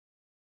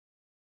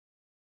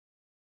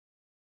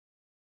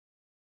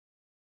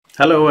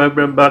Hello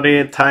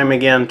everybody, time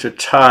again to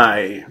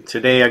tie.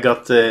 Today I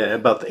got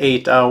about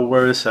 8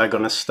 hours. I'm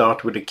gonna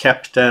start with the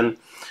captain,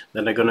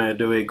 then I'm gonna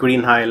do a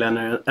green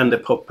highliner and the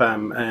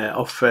pop-am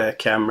off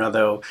camera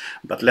though.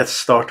 But let's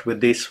start with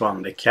this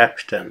one, the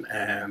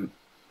captain.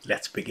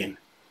 Let's begin.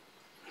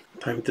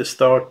 Time to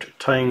start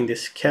tying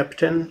this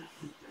captain.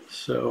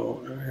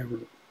 So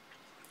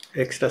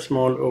extra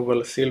small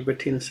oval silver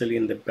tinsel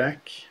in the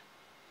back.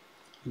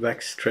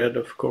 Wax thread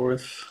of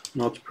course,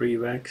 not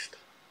pre-waxed.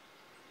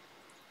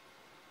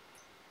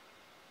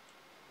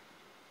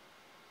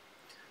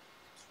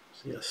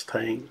 Just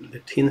tying the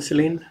tinsel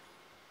in.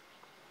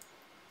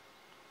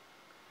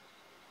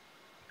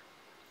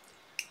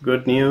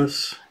 Good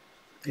news,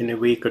 in a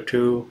week or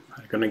two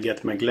I'm gonna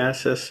get my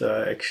glasses so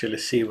I actually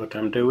see what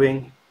I'm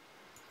doing.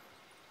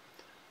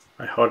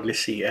 I hardly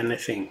see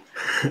anything.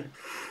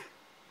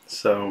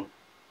 So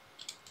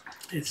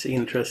it's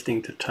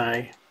interesting to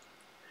tie,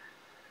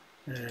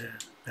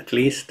 at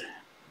least.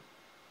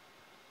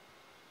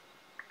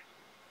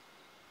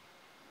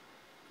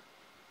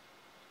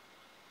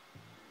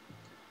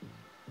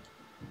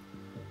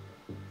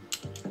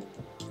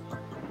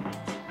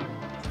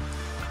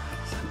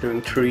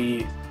 Doing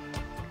 3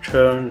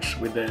 turns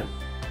with the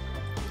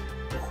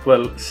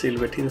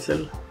silver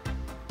tinsel.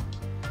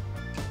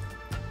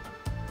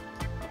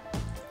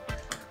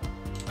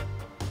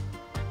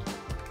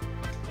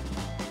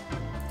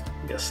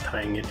 Just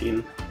tying it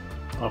in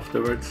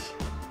afterwards.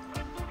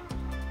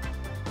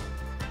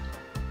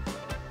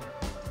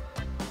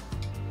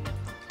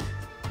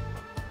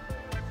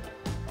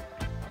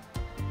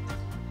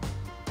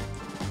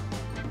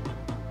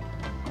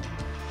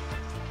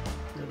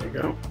 There we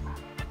go.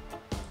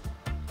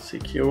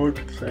 Secured,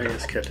 so I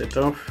just cut it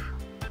off.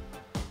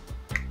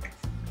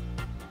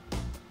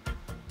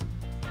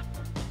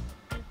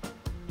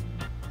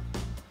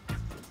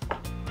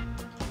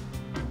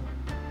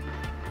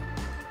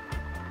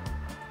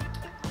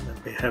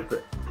 Then we have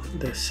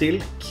the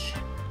silk,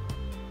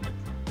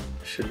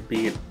 should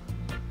be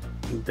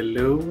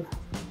below,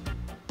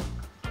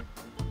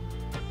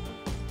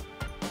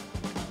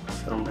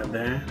 somewhere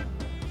there.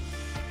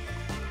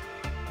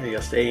 I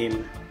just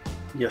aim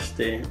just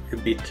a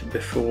bit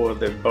before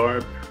the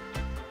barb,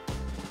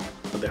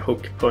 or the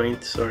hook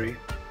point, sorry.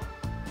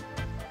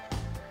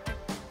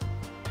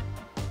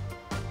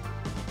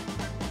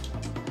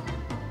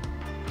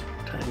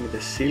 Tying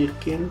the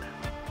silk in.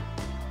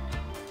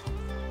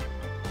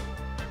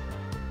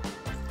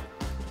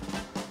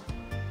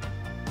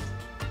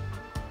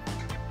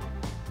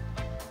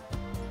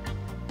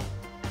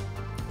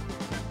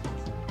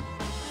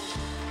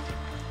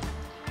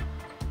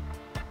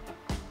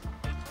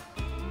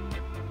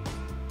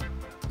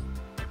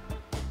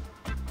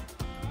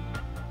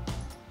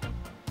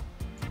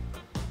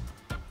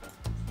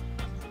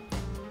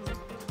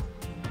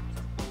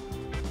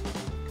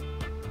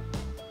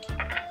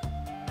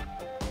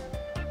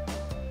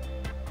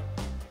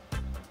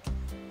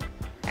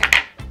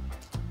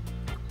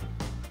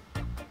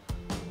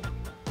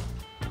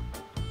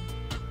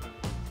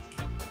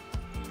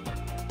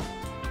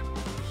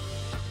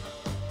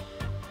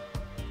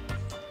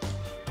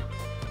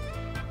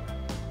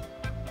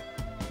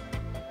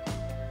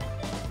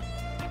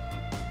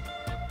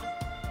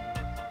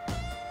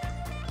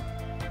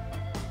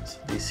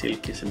 This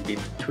silk is a bit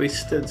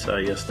twisted, so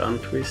I just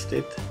untwist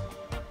it.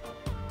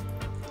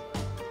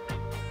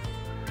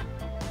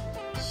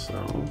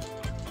 So,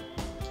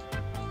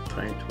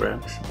 tight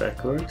wraps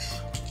backwards.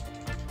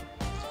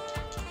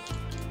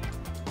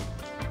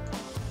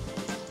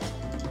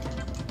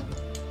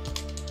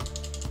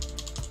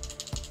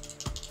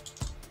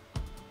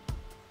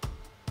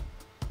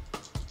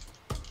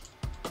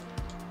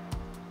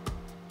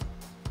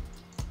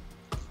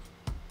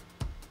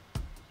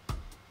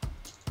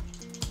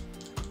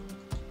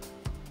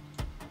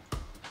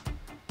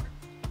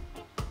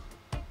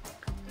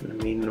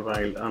 And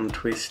meanwhile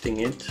untwisting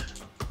it.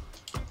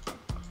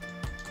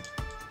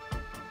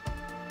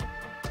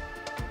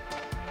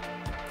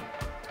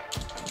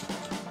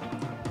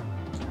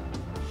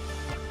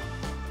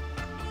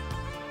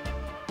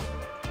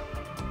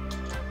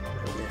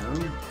 There we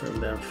are,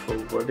 and then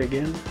forward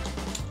again.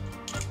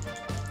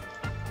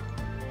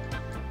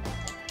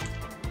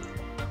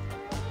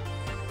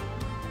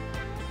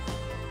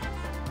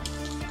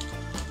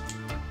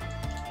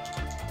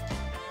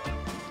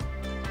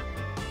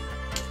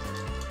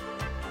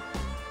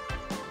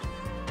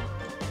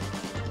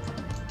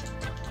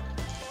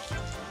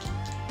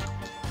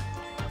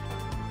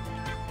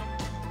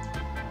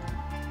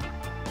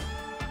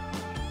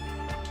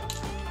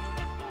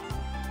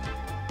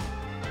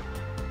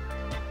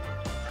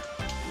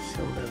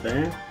 Somewhere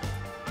there.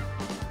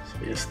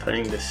 So just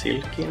tying the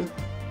silk in.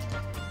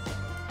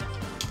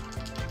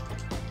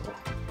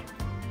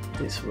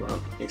 This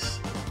one is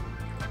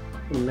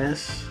a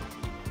mess,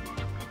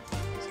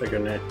 so I'm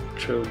gonna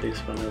throw this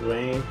one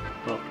away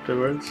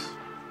afterwards.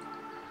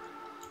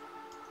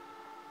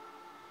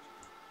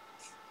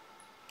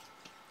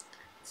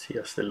 It's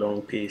just a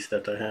long piece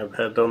that I have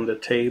had on the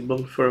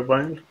table for a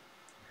while.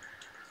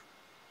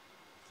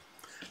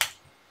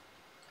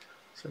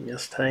 So I'm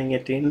just tying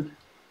it in.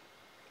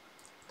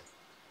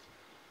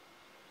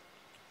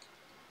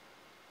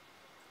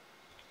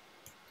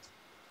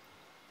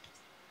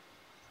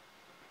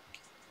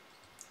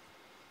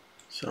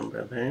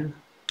 Somewhere there.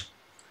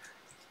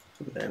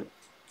 And then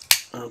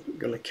I'm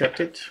gonna cut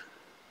it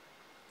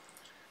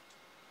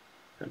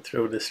and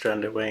throw the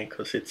strand away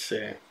because it's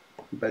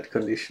bad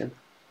condition.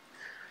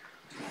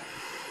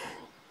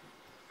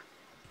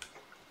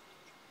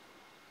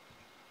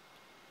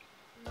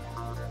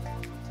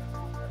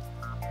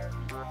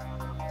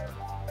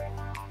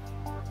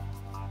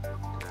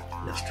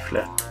 Just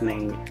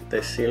flattening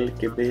the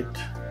silk a bit.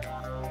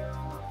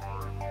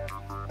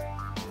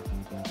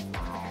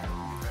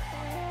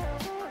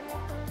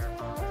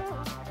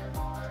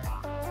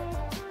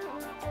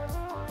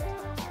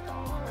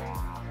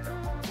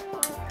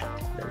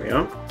 There we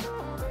are.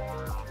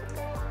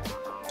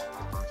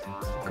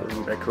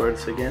 Going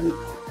backwards again.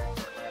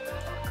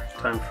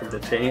 Time for the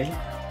tail.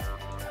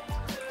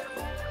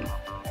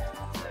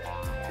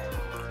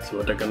 So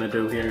what I'm gonna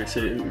do here is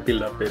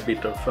build up a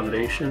bit of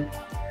foundation.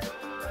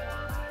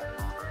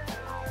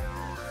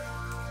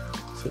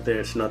 So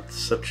there's not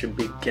such a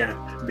big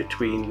gap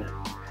between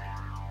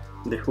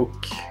the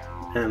hook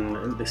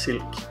and the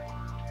silk.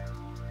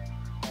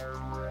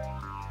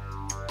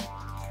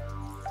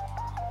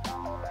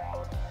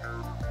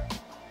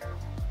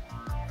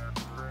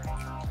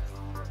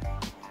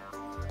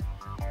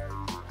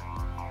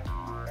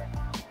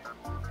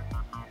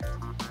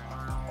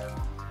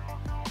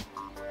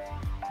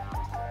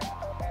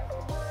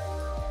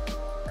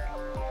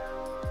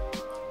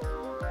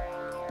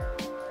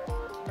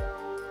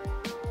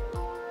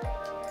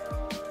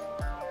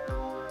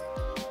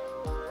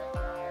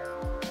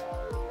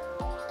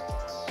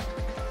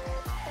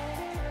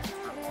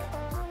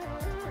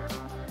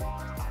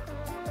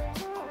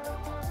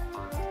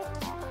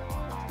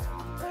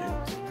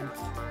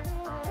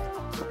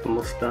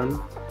 Almost done.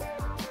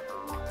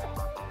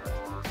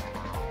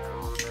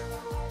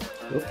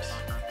 Oops.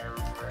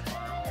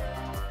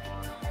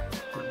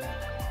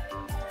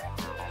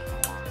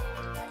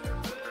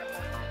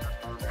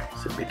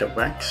 It's a bit of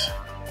wax.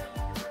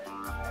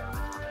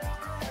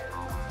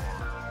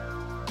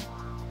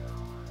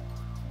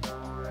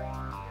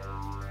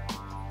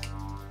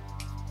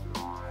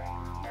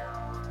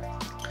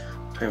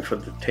 Time for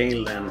the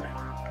tail then.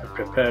 I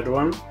prepared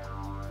one.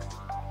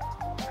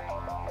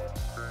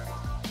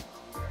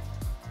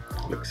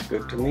 Looks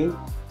good to me.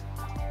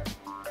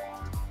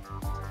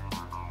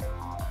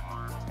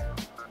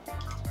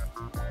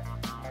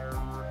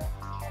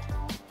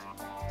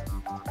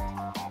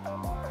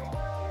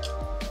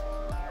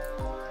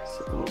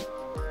 So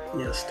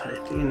just tie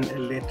it in a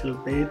little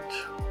bit.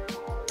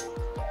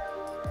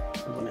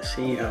 I want to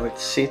see how it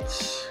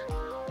sits.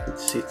 It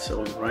sits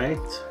all right.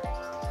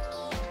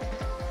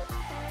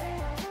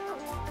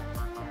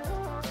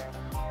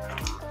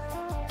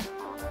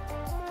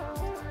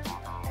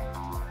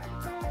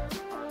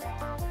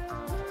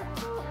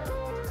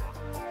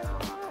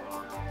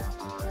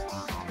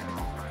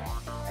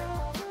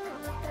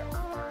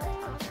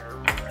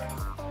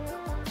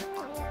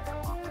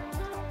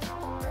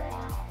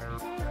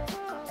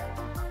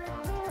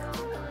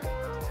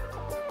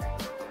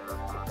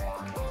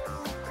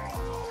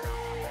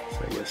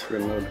 I just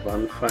removed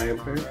one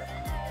fiber.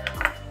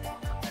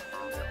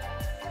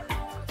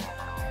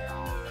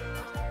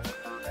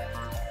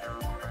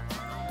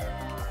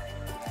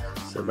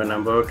 So when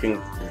I'm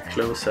working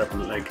close up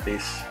like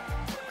this,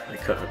 I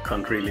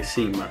can't really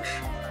see much.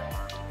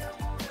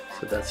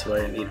 So that's why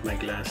I need my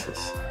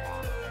glasses.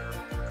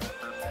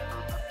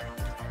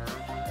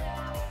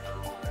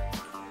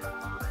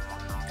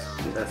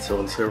 And that's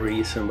also a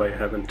reason why I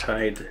haven't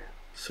tied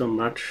so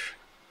much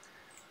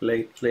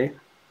lately.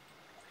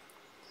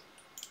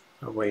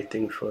 I'm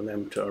waiting for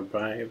them to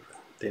arrive,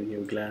 the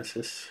new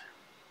glasses,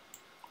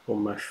 or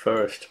my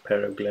first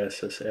pair of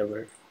glasses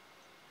ever.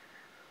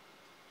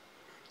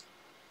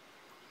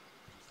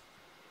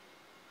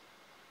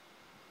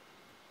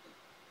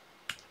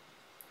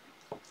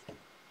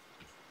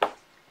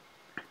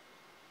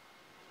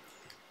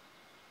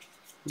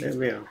 There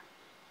we are.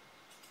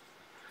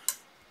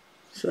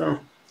 So,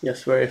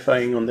 just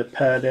verifying on the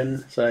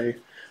pattern so I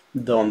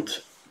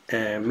don't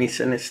miss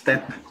any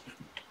step.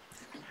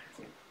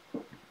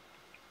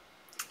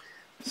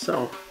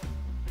 So,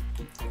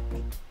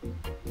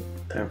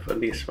 time for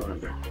this one.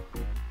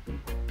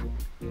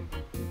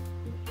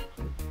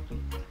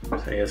 So I'm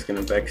just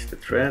gonna back the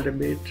thread a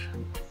bit.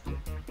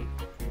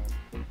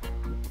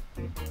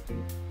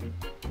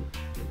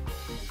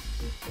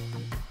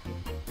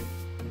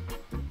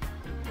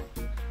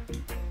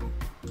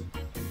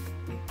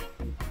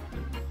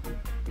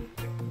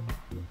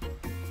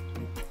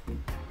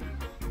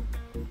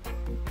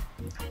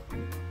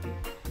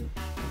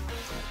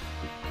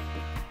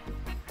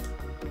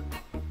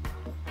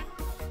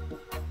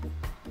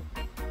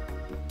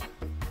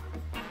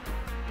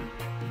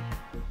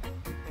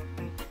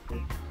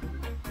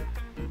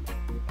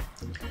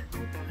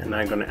 And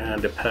I'm gonna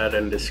add a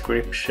pattern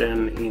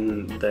description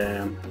in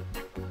the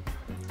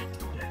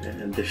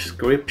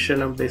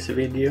description of this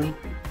video,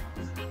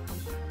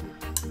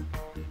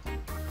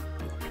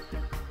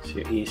 so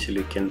you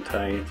easily can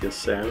tie it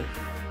yourself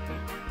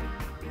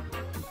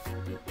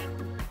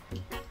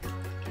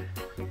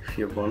if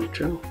you want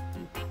to.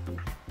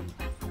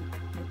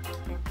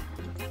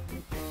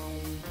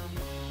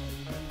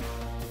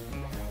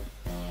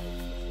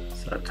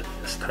 So I'll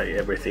just tie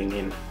everything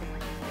in.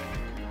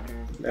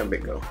 There we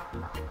go.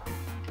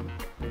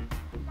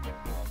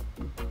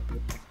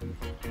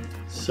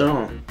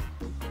 So,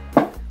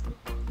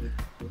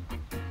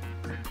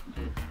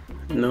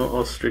 no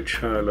ostrich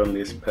herl on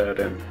this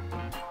pattern,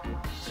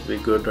 so we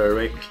go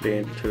directly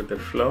into the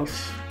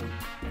floss,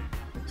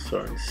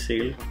 sorry,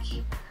 silk,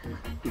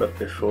 but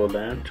before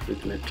that we're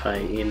going to tie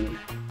in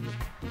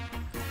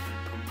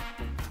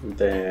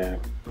the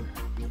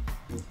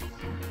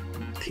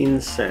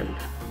tinsel,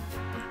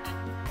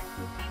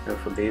 and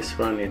for this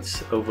one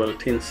it's oval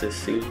tinsel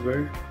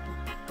silver.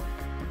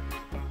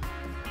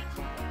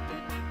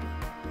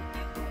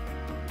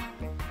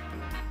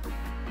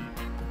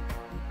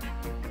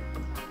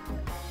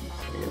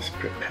 Just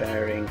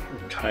preparing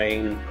a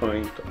tying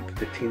point of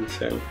the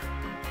tinsel.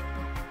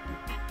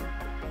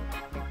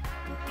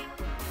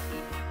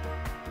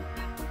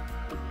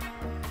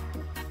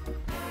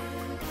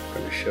 I'm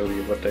going to show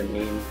you what I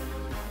mean.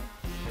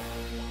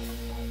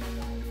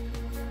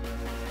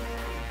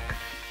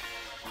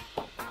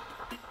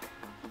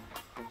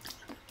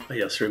 I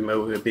just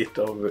remove a bit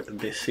of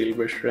the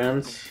silver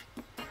strands.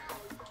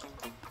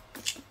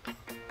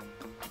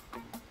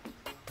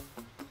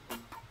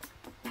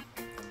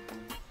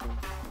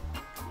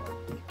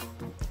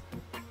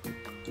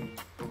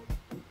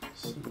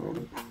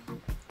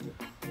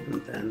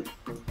 And then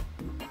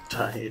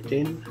tie it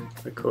in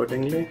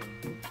accordingly.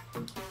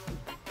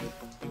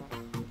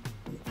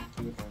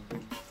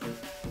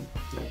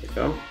 There we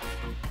go.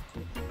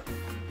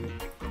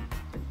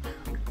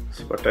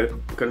 So what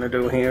I'm gonna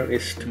do here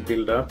is to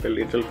build up a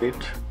little bit.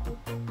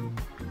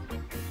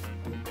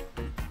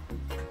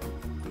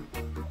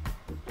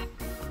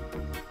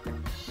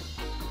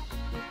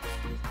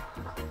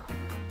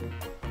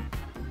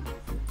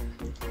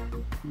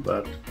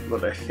 But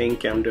what I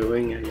think I'm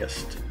doing, I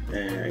just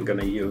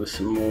gonna use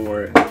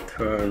more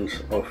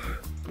turns of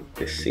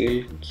the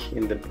silk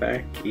in the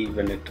back,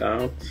 even it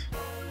out,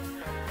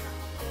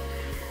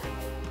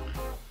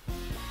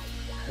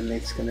 and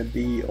it's gonna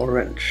be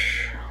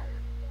orange.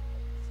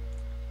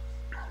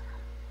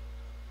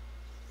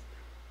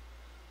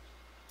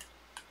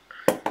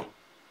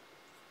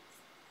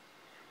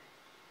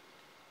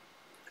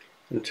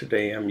 And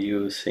today I'm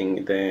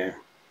using the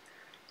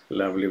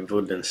lovely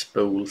wooden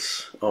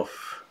spools of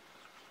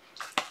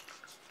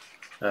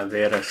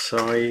Vera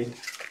soy.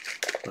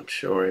 Not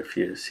sure if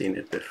you've seen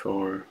it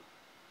before.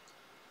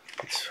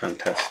 It's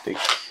fantastic.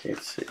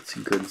 It's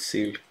good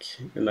silk,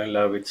 and I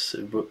love it's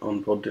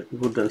on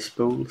wooden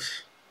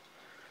spools.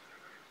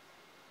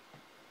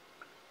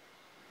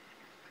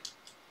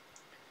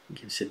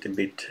 Gives it a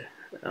bit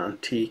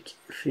antique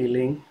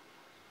feeling.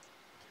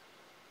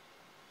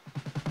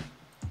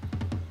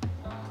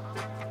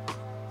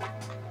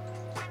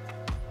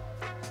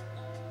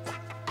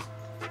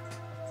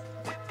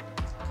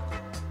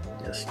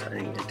 Just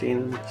tying it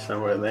in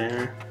somewhere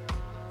there,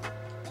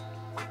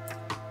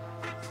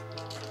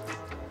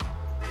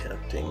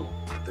 cutting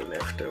the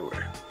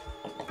leftover.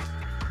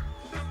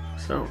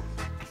 So,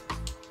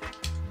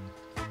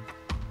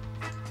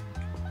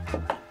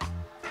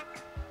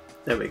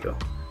 there we go.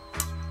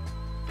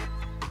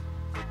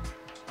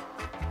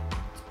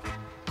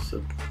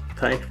 So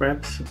tight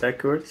wraps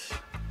backwards.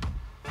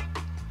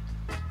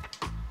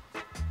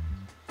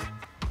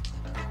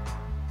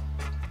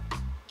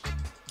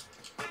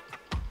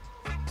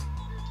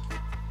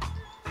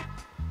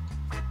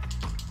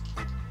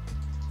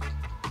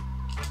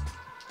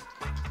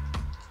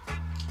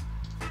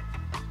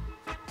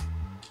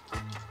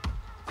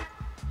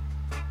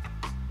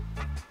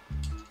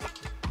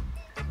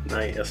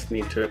 I just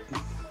need to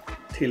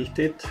tilt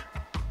it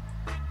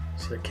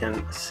so I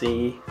can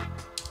see.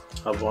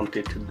 I want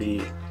it to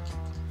be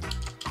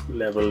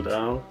leveled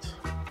out.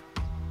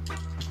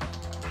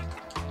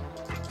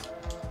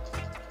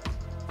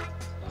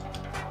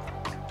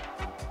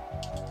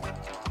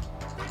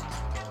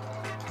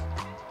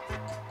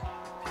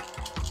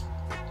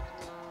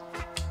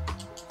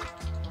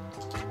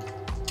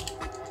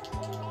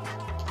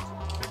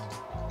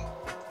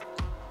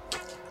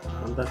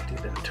 Oh, that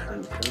didn't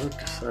turn good,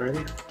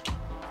 sorry.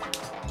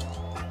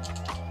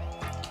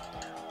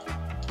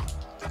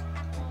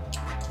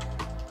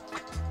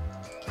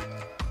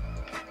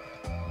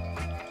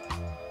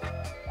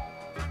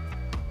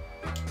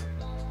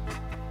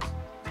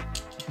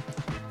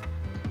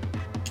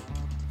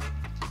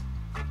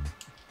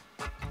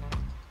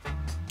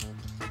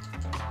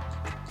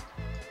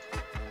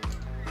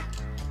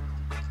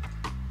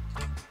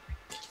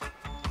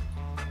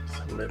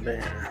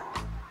 There.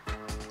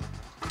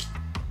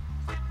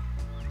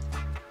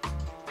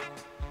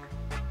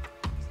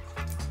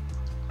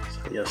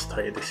 So just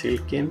tie the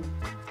silk in.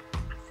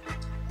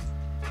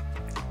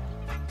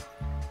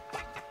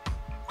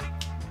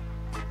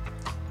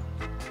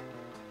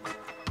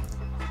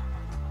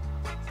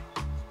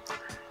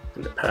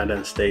 And the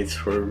pattern states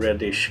for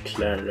reddish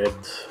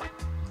claret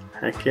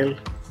hackle,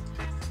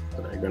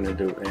 but I'm gonna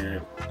do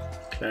a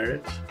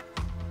claret.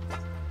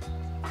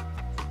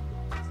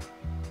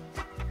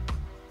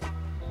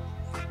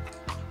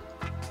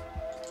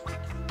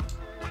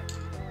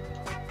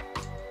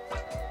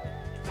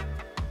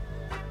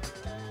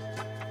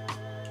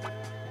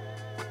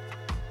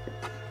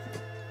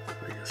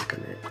 I'm just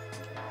gonna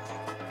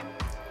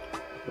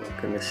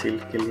work on the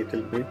silk a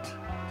little bit,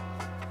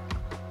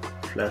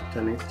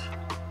 flatten it.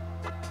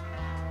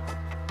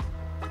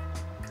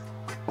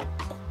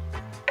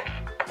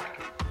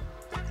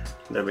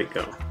 There we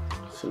go.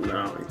 So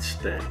now it's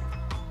the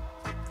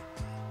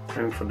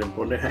time for the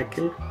body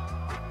hackle.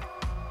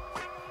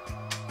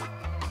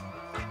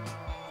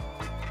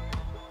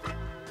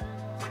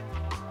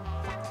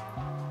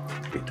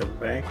 Bit of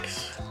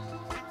wax.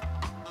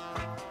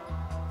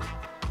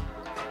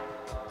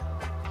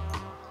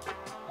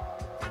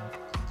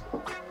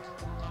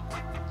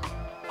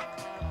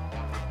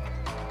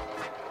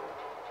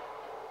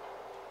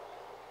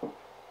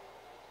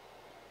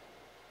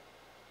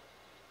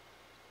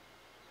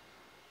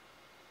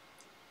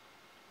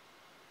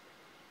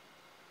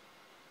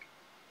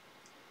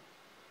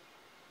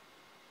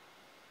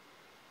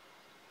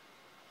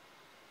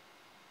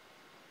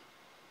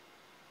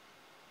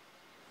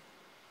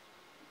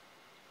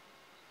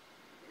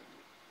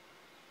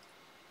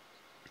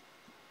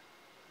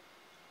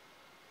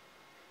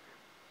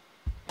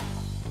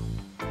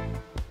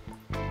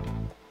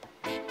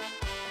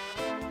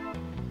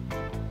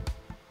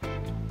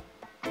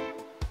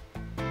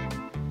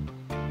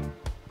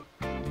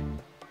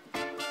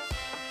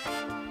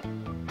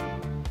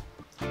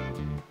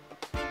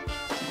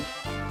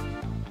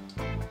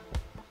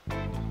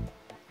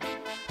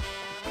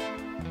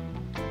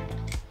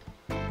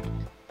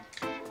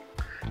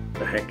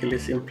 The hackle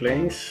is in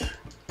place.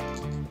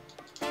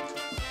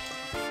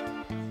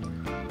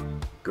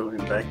 Going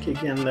back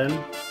again then.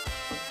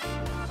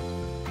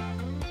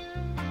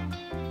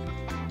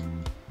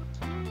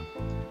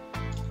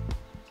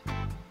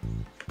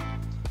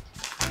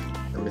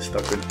 Let me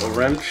start with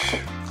orange.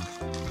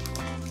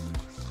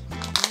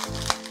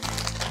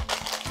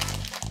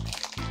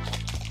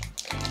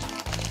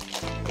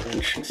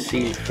 Orange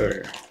seal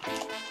fur.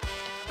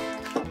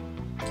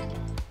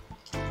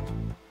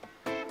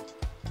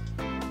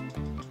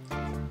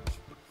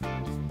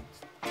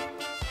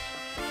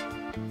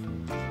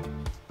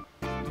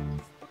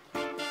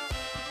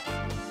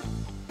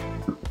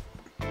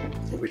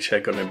 Which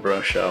I'm gonna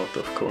brush out,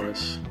 of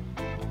course.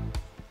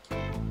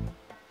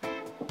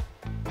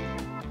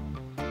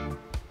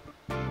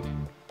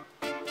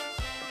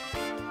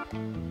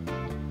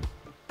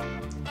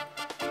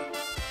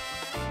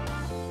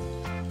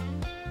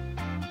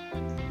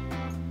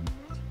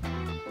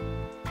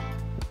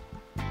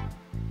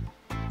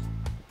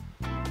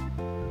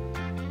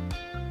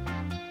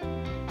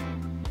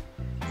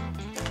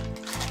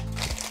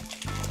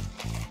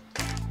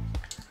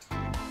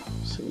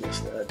 So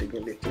just adding a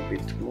little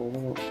bit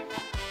more.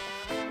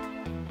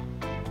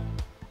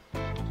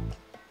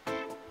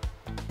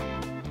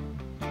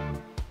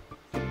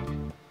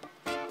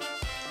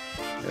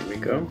 There we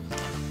go.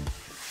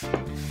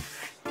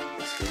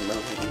 Just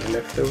removing the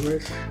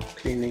leftovers,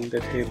 cleaning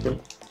the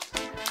table.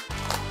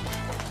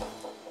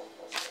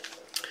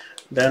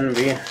 Then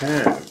we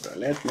have,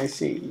 let me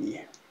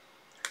see,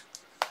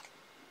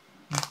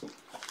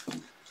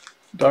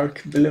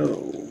 dark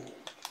blue.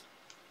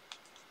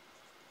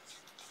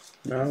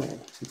 No,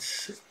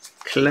 it's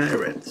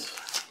claret.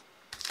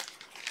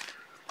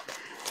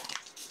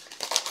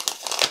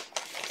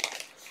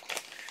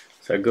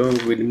 So I'm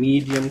going with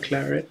medium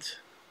claret.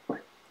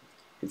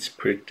 It's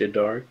pretty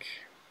dark,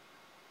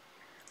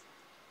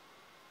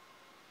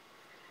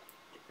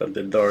 but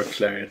the dark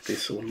claret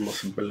is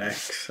almost black,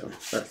 so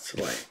that's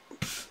why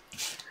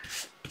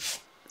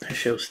I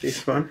chose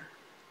this one.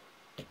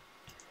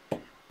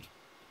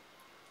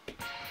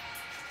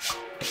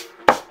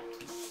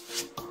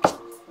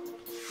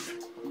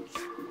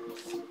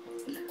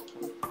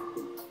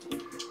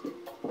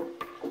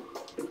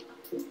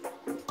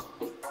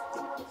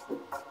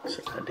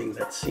 So adding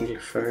that seal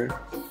fur.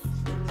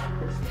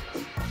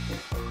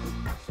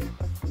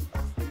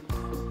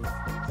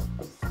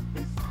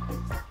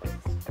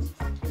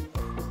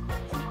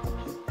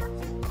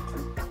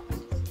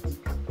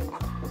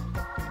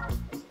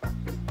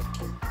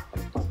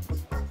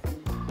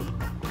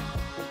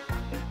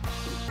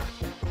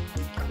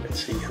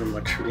 Let's see how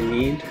much we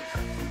need.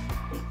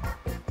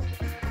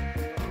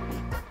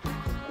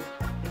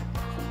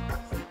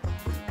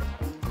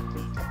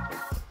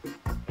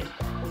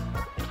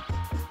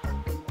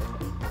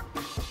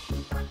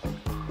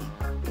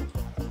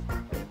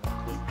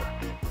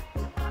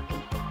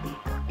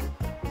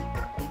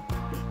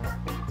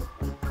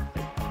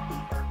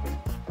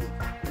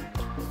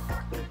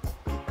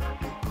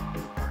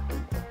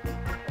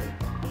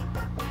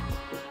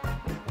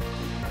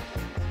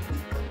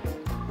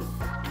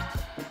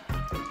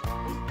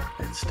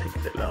 Let's take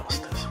the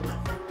last as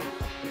well.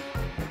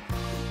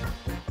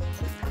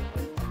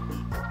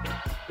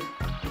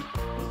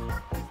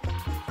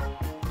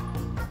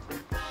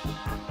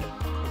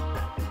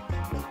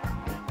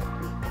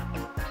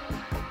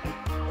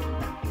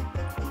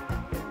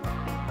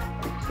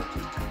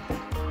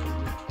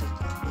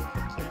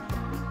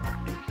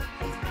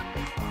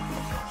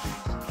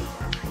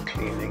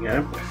 cleaning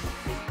up.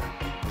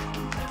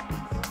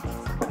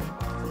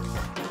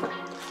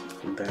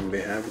 And then we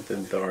have the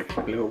dark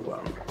blue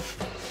one.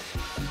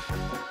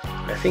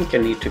 I think I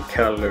need to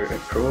color a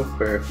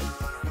proper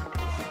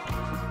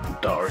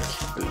dark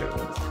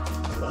blue,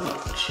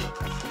 but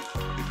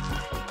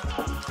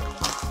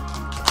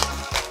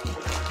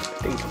I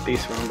think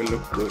this one will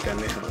look good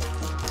anyhow.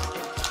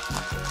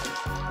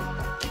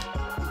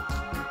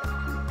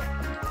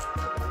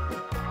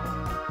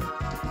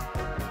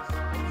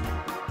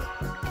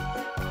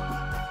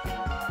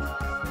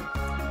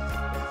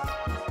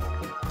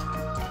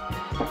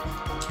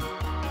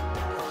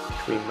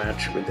 It will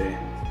match with the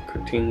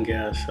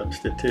Cotinga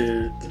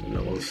substitute and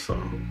also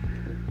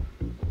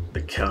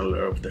the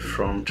color of the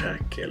front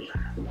tackle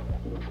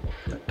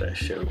that I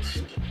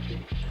chose.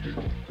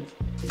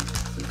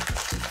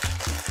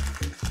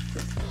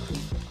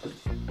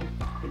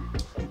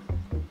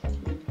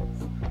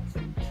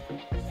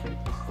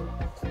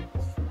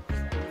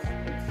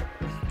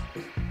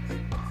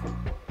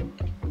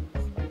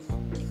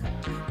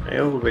 I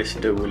always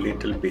do a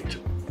little bit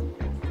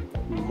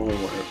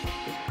more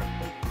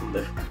in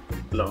the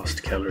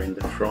last color in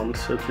the front,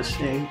 so to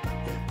say,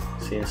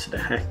 since the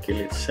hackle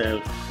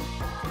itself,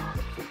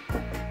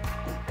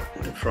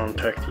 the front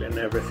hackle and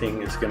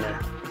everything is gonna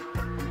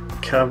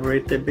cover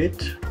it a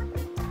bit.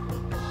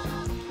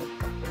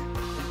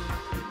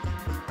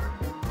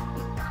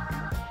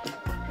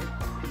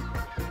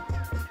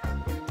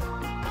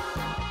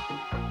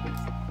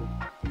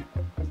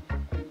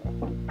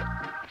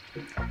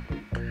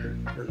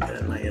 And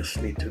then I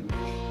just need to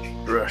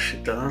brush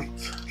it out.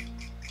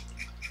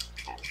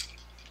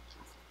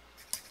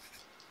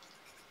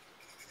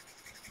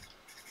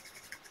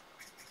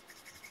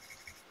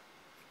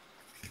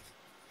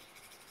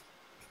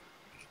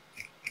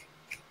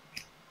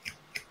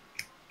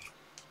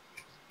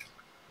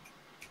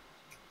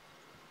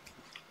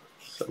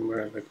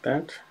 Somewhere like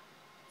that.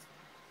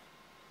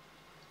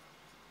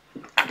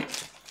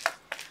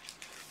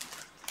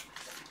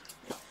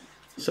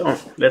 So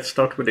let's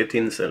start with the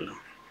tinsel.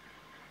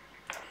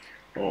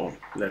 Oh,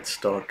 let's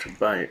start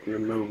by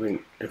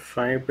removing a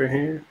fiber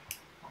here.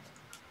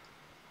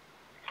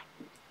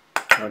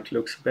 Now it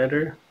looks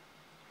better.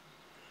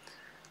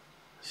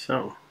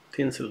 So,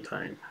 tinsel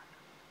time.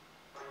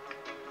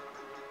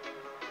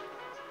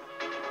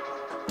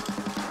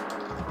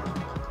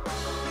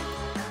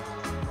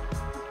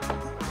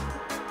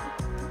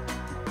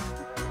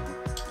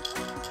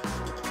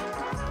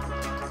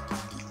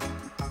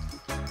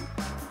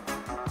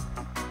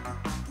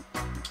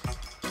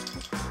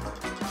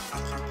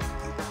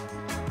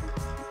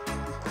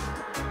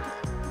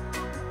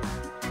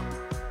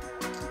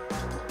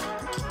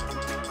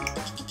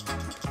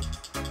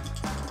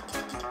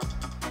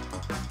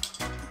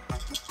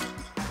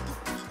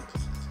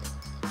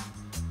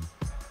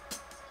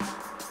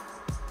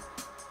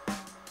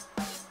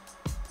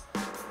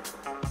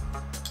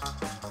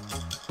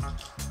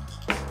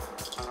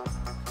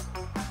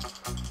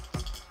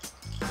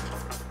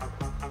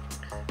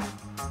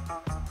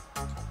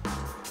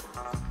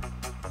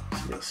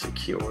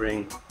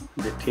 Securing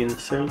the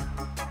tinsel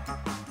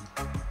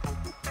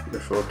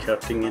before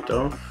cutting it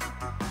off,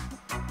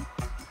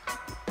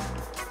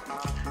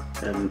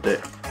 and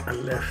I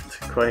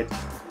left quite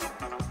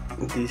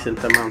a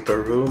decent amount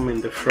of room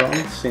in the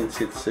front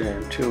since it's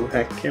two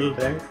hackle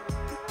there.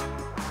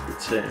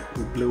 It's a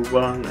blue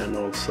one and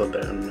also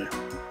then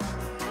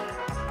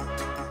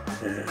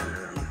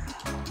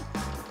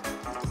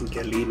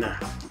Galena.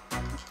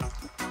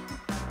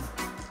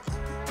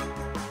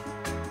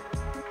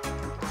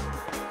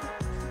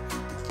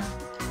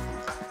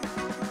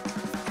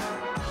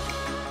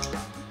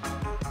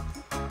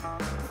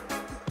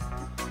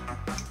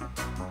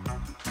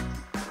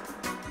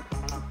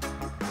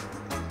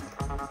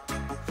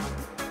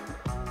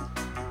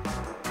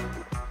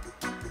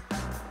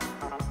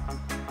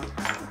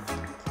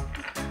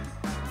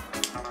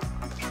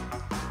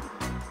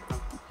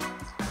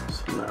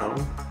 Now,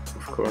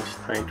 of course,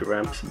 tying the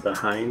ramps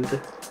behind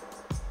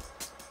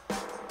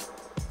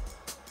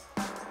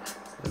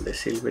the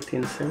silver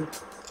tinsel.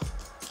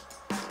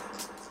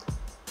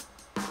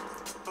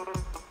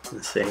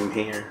 The same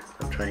here,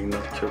 I'm trying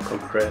not to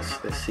compress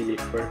the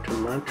silver too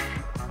much.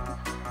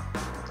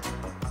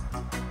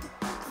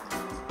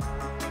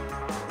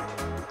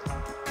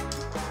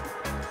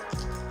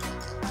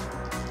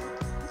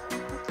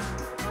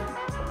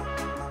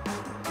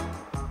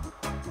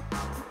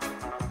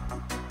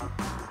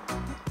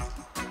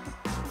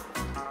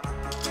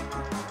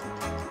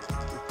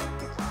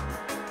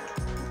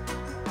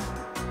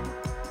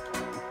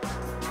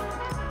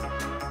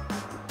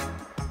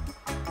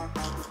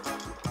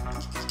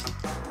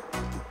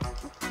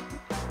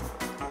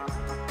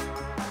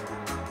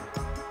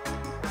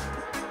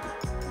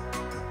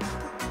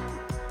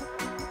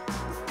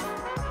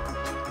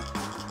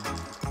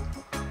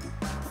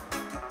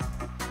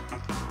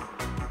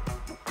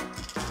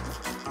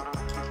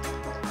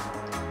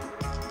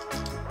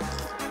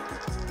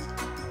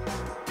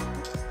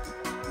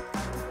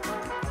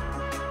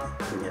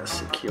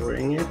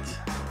 Securing it.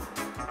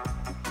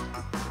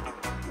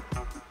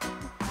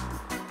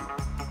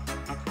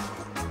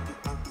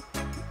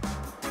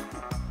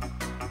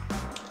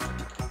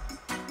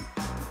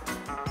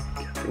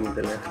 using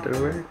the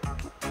leftover.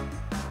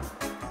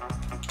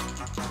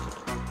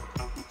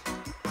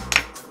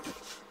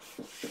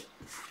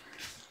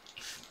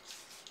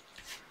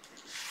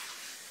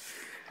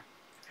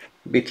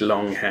 Bit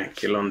long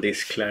hackle on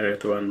this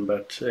claret one,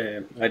 but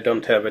I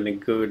don't have any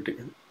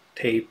good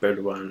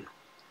tapered one,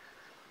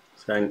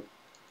 so I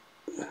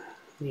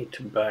need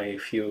to buy a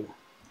few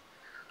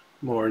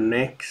more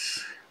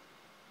necks,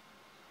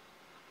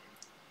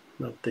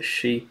 not the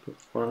cheap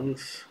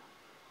ones,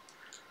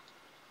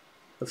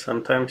 but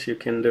sometimes you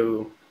can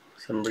do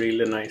some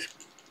really nice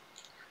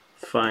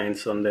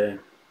finds on the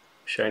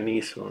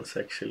Chinese ones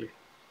actually.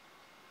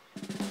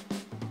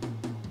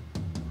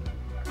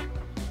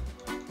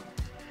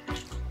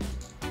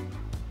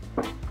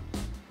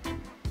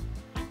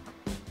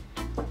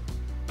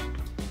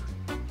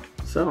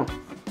 So,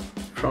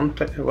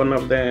 one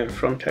of the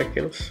front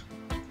tackles.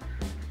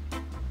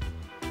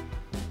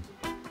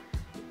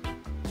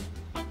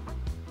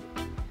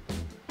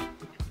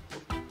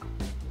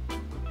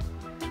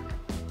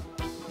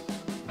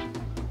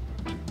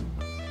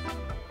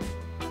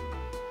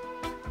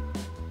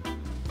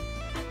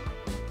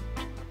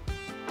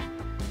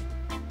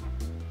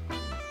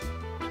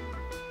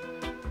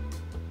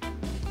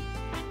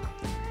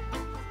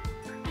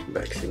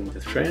 Waxing the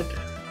thread.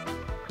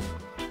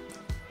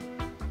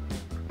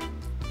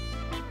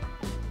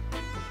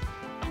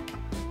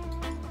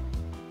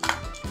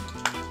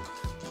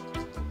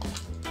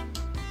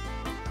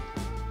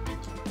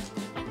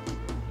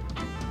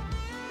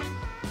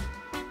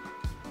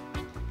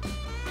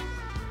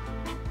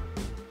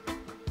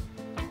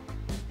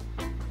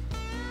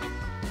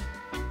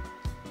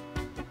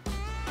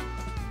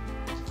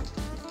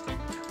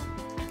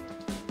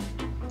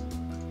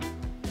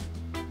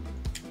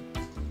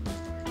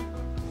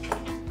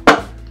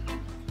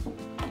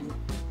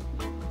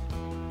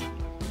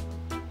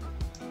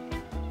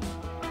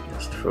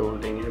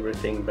 Folding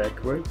everything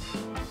backwards.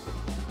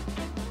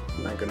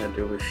 And I'm gonna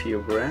do a few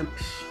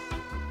wraps.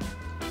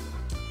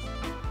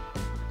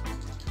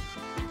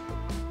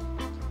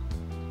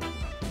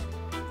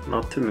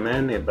 Not too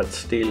many, but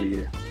still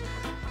you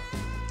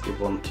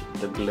want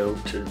the blow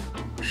to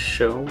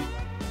show.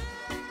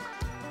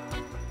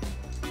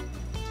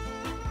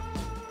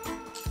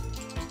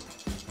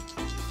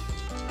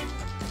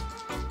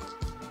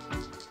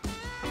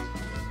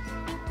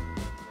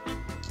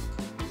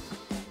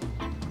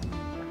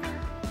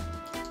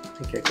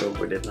 I go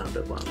with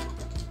another one.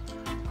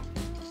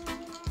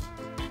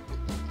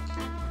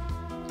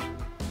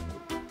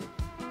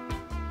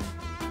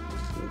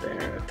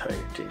 There, I tie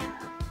it in.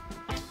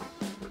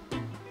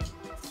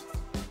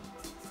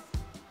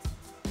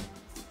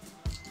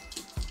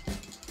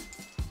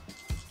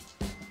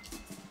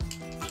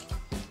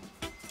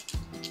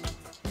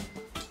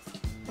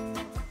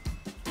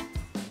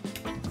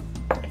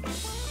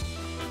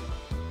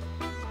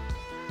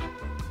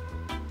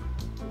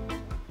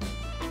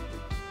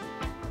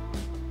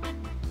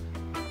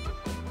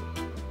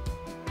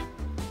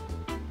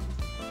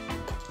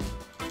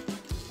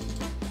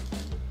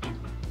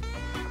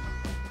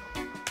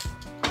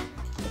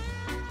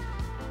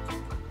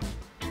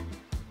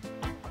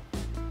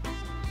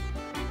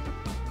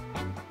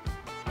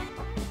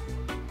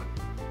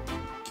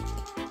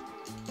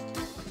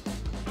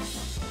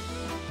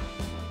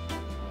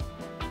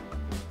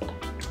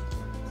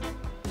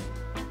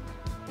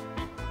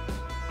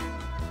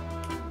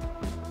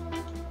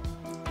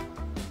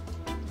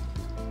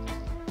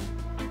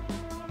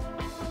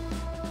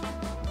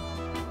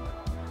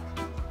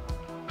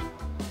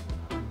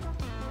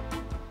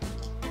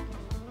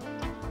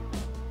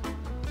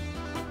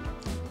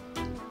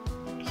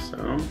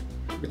 So,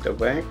 with the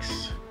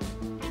wax.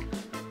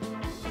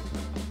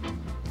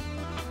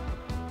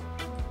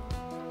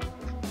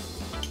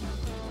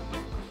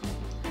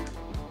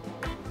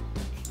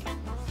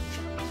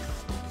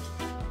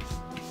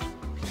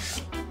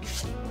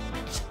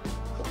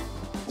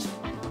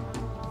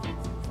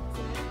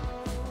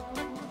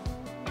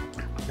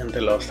 And the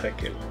last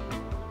hackle.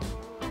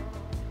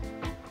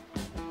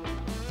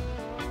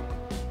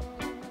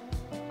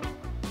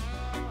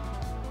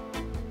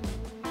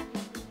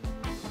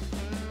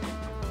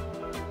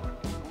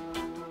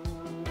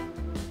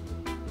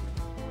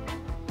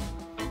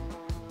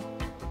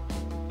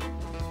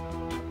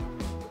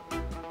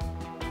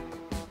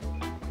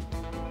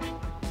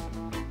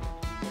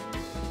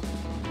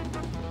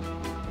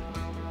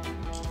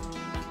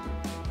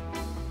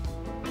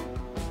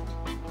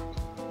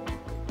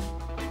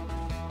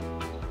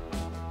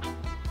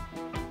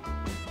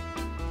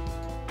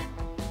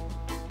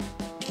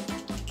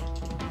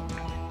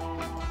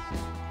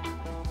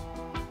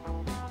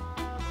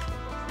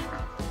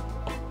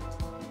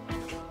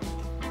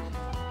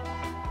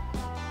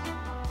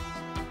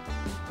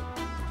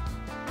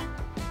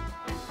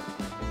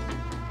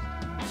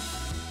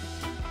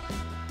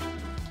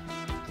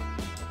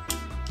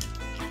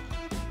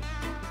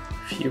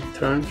 Few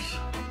turns.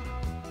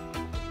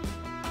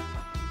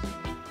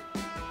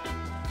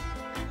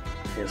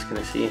 Just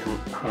gonna see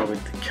how it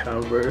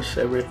covers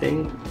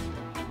everything.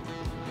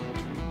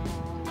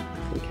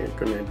 I think I'm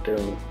gonna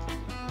do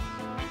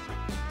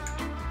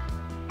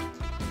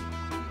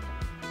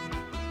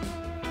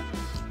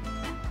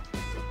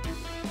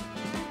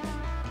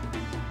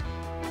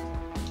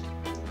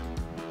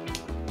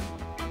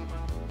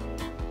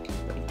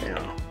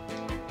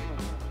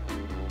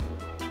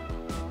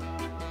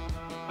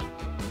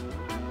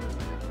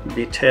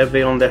Bit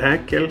heavy on the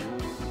hackle,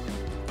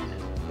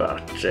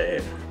 but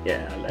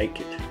yeah, I like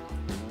it.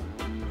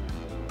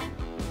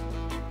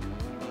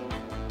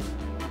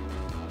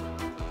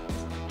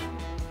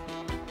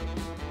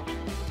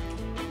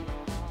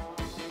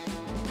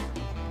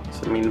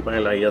 So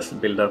meanwhile I just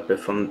build up a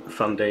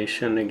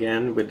foundation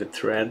again with the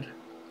thread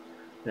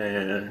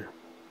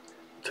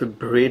to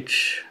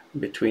bridge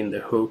between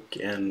the hook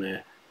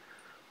and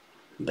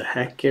the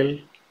hackle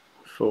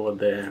for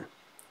the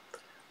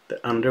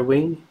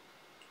underwing.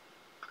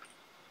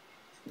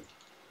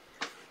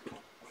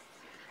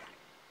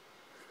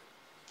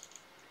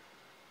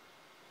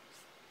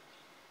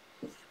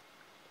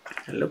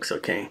 It looks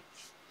okay.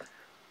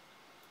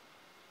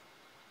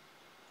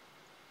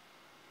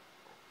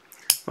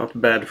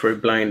 Not bad for a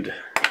blind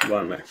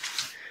one.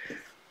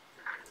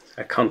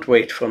 I can't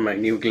wait for my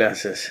new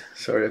glasses.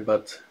 Sorry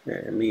about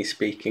me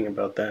speaking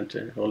about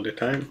that all the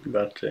time,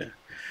 but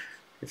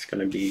it's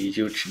gonna be a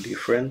huge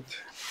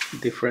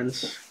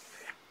difference.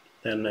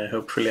 Then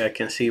hopefully I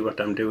can see what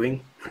I'm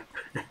doing.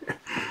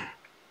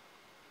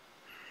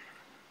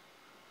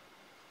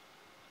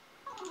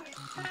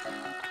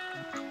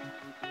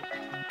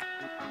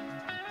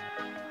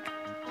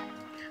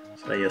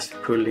 So I'm just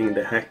pulling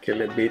the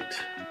hackle a bit,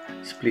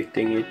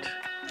 splitting it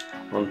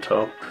on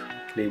top,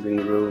 leaving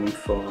room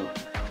for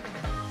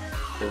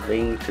the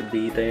wing to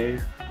be there.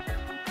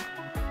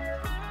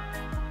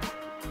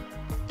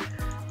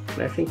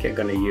 And I think I'm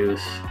gonna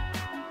use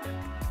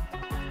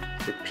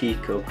the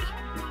peacock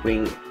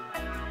wing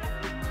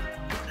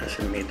as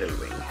a middle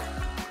wing.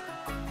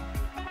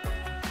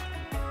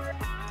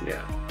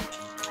 Yeah,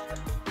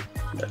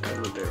 that I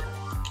will do.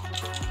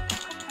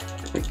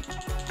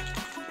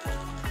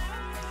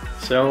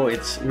 So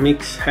it's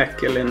mix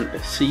hackle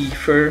and sea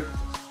fur.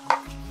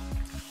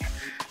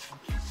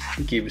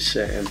 Gives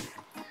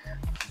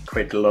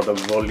quite a lot of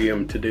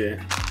volume to the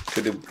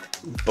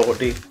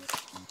body.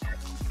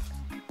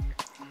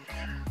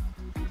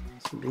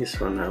 So this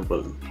one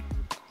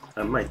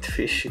I might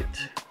fish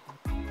it.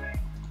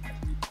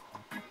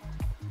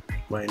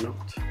 Why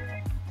not?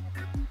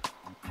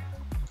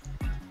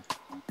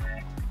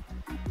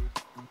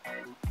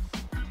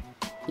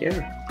 Yeah.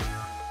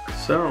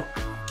 So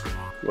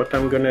what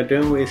I'm gonna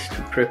do is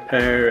to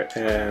prepare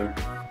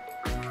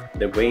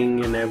the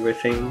wing and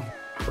everything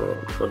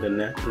for the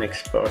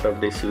next part of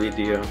this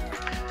video.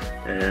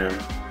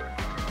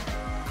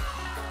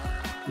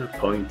 No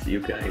point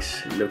you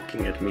guys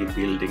looking at me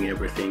building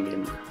everything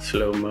in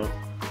slow-mo.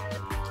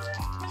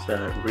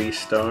 So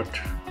restart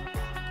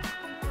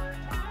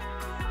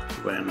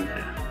when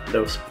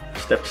those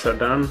steps are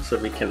done, so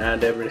we can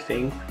add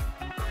everything.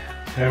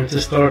 Time to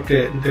start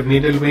the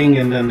middle wing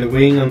and then the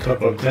wing on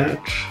top of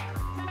that.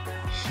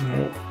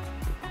 So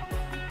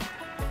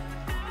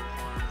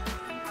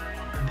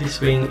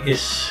this wing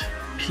is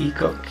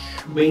peacock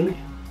wing.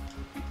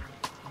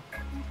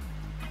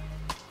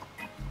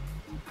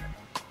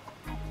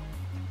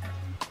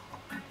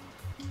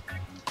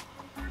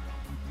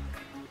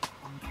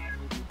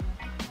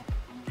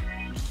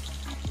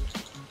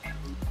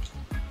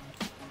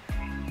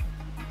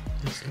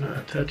 Just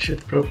gonna attach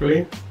it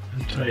properly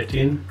and tie it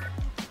in.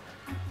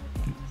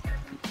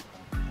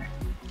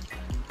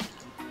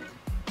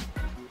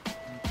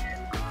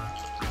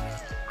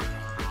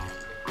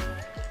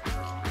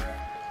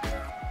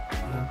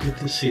 Get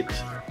the sit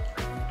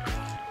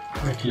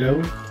quite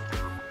low.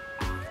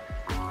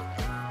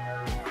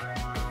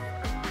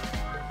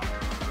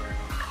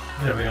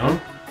 There we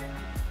are.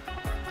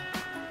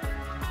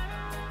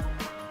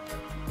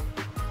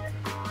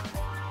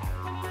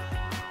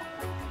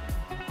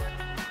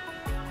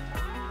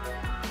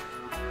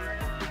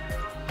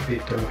 A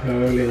bit of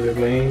hurl in the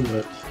blade,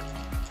 but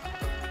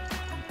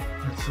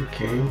that's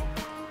okay.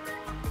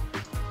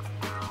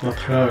 Not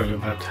hurl,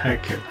 but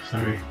hackle,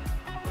 sorry.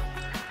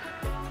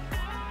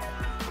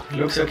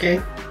 Looks okay.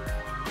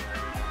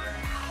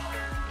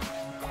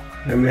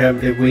 Then we have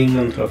the wing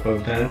on top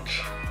of that.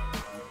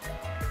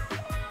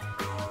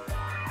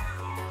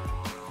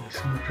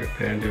 Just gonna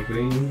prepare the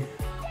wing.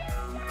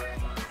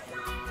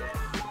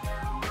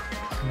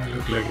 It's gonna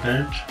look like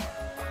that.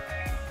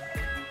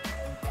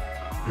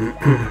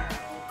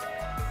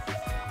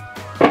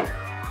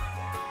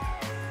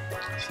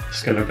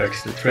 Just gonna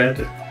wax the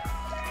thread.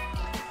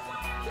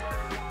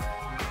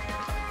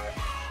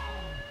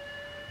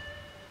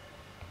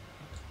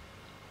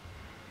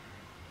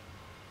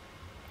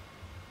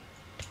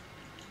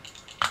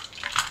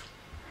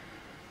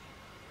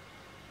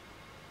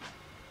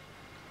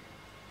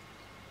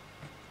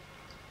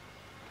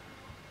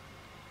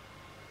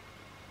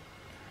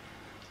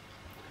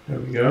 There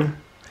we go.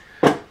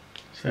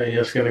 So I'm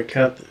just gonna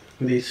cut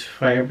these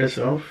fibers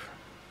off.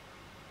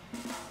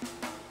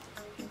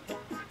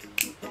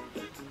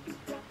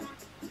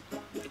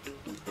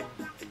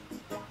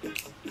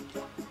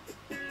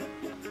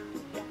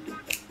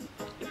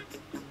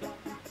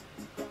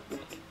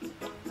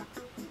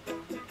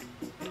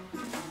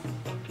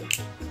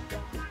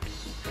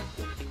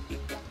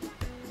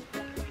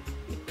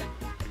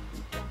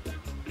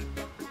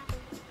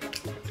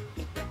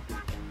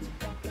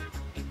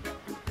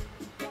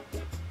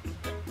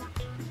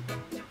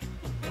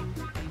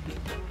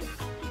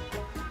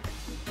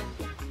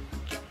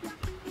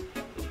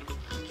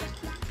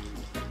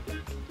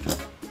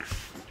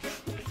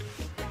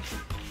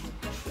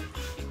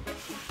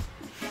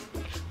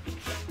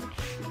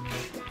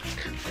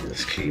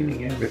 Just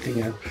cleaning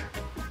everything up.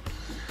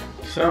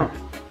 So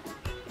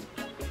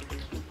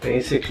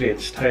basically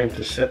it's time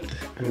to set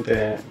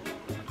the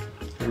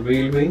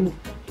reel wing.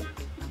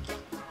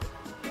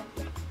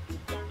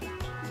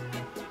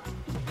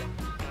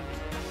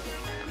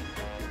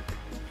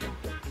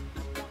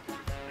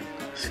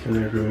 Just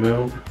gonna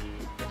remove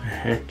the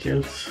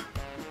hackles.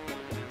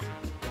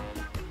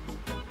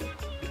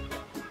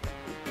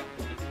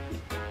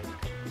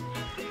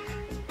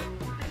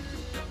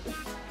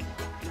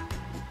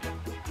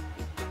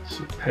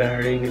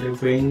 Pairing the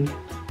wing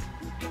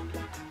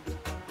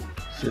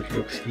so it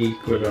looks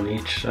equal on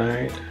each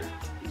side.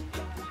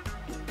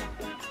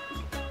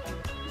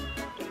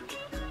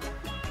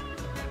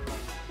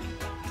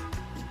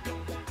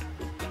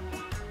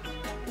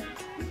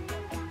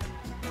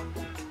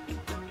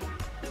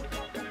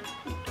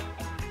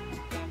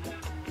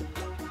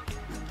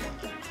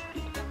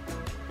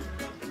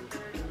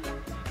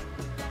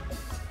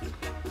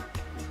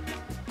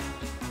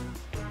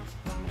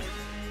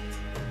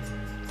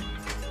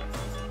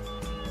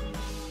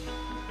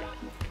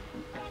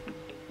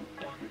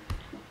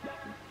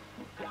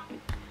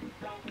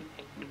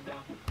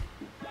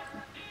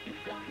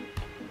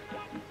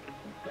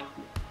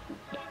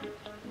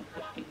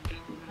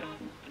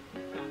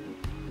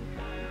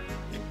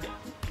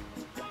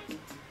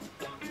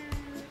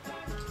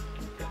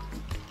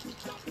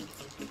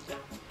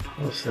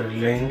 Also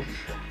length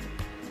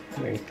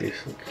is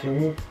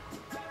okay.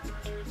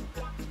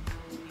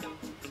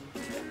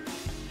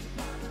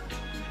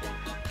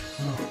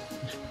 Oh,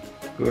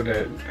 good,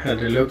 I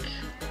had a look.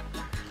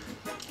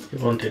 You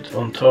want it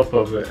on top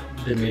of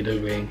the middle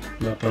wing,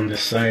 not on the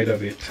side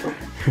of it.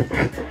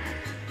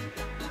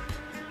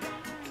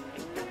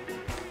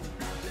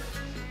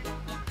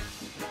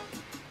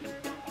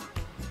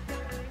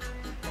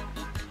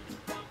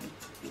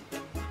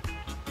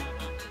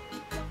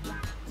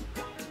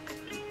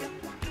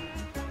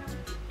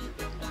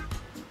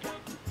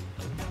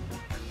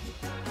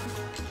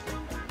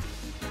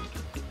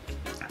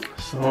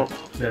 So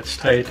let's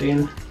tie it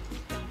in.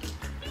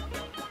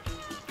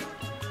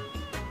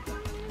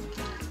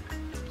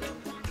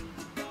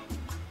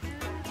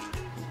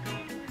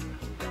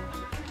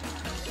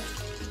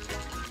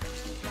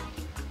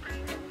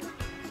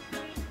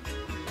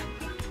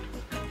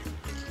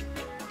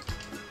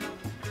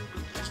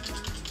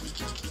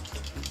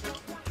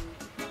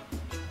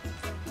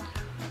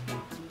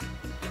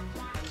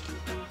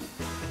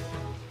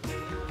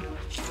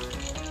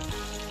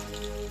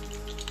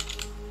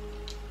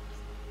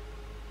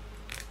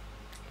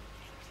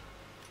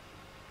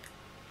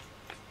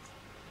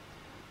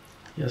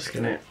 Just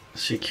gonna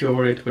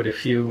secure it with a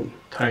few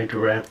tight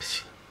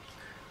wraps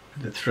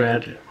with the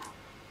thread.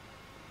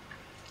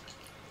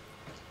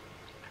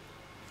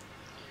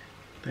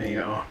 There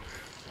you are.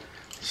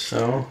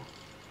 So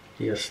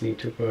you just need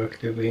to work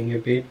the wing a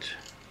bit.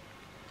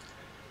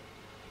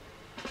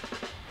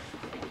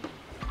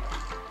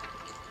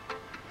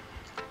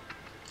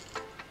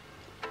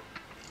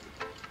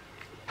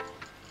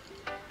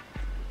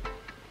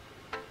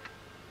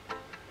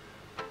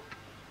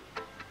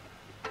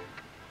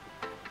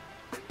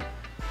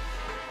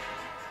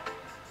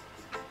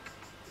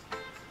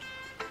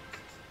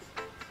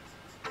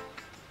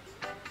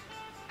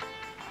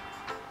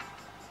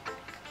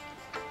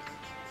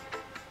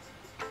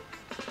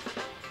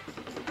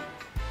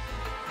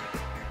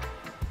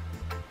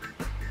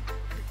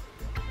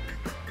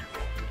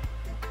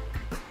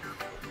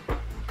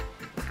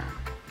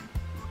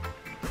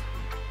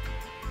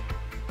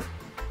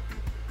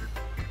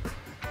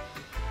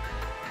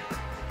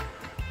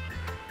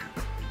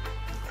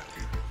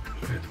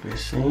 Let me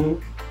see.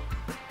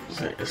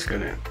 So I'm just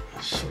gonna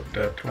sort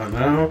that one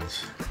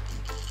out.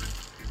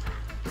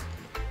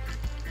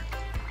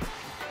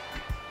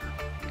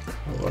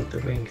 I want the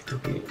wing to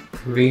be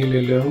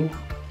really low.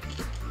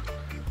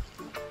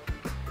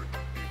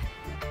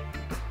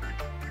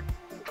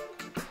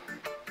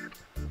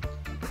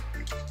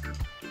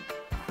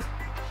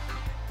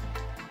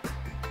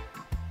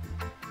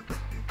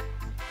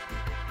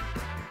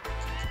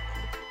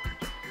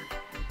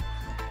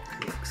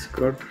 Looks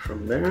good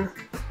from there.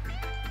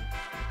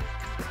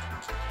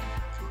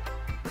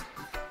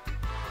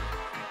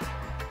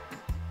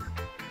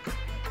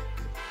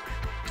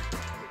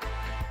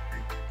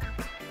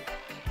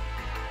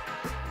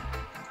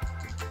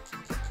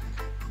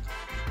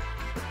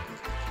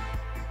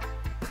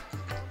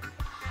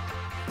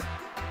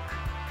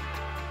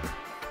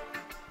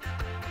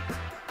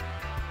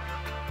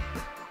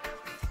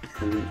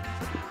 And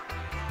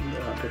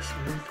the other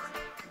side.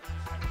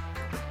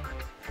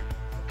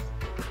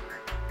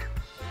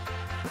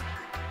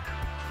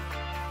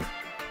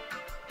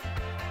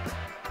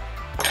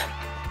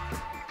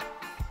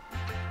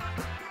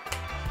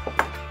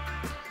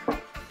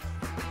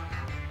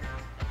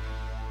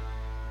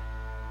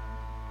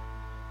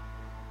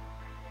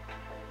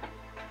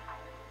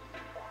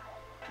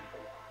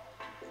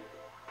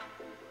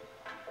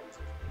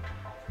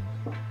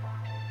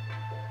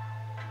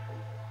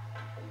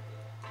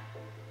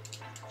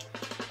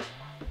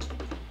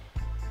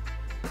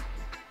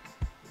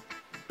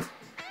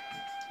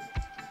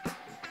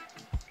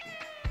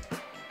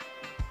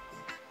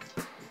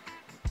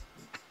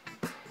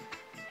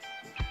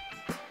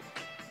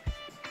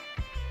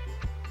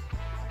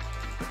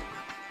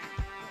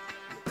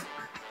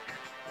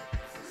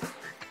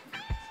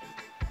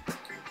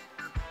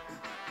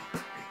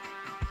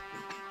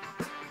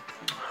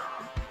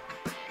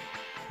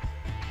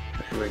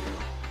 we go.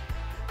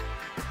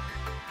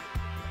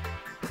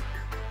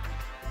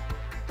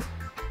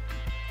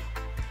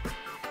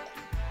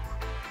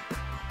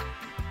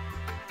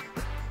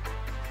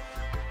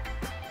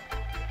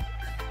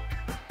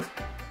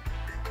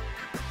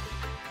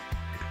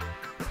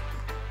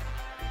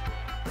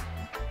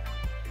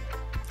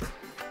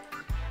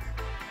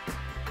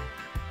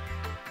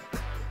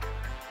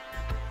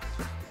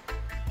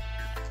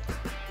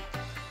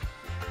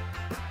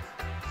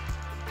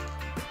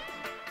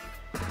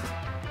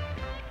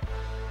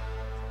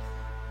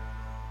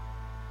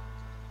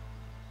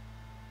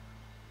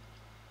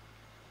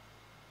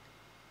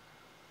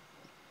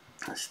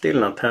 Still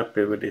not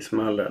happy with this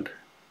mallard.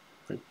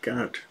 My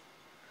God.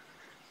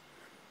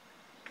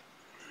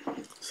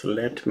 So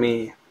let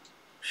me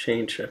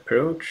change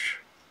approach.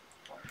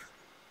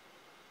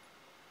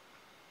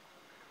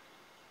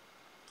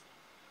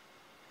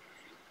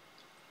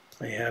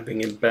 I'm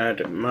having a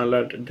bad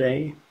mallard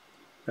day,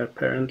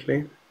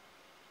 apparently.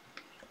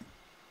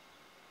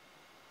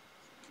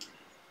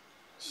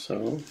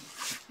 So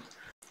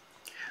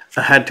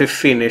I had to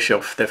finish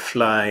off the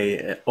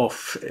fly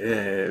off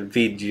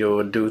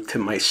video due to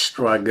my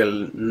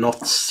struggle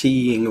not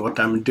seeing what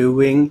I'm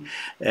doing.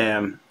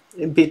 A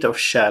bit of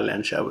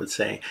challenge, I would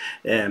say.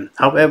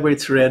 However,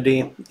 it's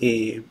ready.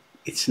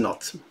 It's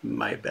not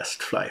my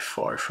best fly,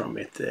 far from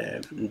it,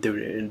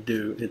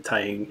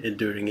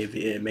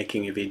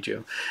 making a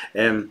video.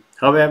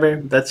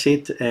 However, that's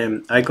it.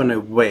 I'm gonna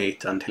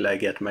wait until I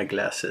get my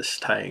glasses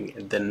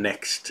tying the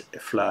next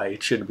fly.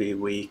 It should be a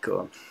week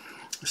or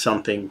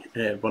something,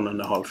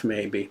 1.5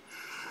 maybe.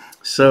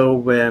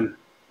 So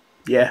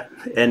yeah,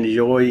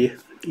 enjoy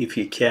if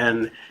you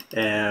can.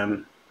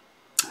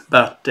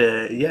 But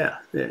yeah,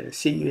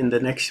 see you in the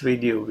next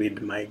video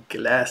with my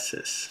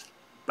glasses.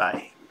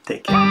 Bye,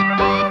 take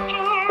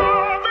care.